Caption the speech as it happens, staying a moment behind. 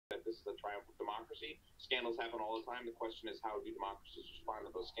triumph of democracy. Scandals happen all the time. The question is, how do democracies respond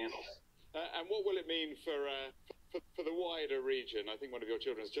to those scandals? And what will it mean for the wider region? I think one of your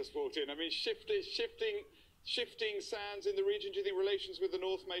children has just walked in. I mean, shifting sands in the region. Do you think relations with the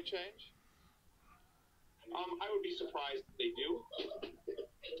North may change? I would be surprised if they do.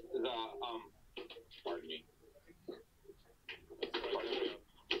 Pardon me.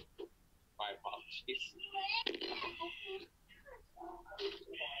 My apologies.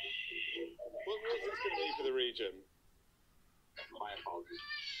 What's this going to mean for the region? My apologies.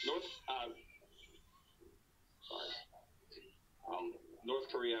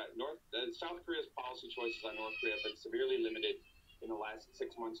 South Korea's policy choices on North Korea have been severely limited in the last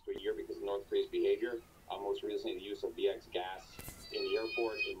 6 months to a year because of North Korea's behavior. Most recently, the use of VX gas in the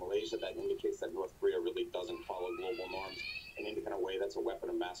airport in Malaysia. That indicates that North Korea really doesn't follow global norms in any kind of way. That's a weapon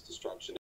of mass destruction.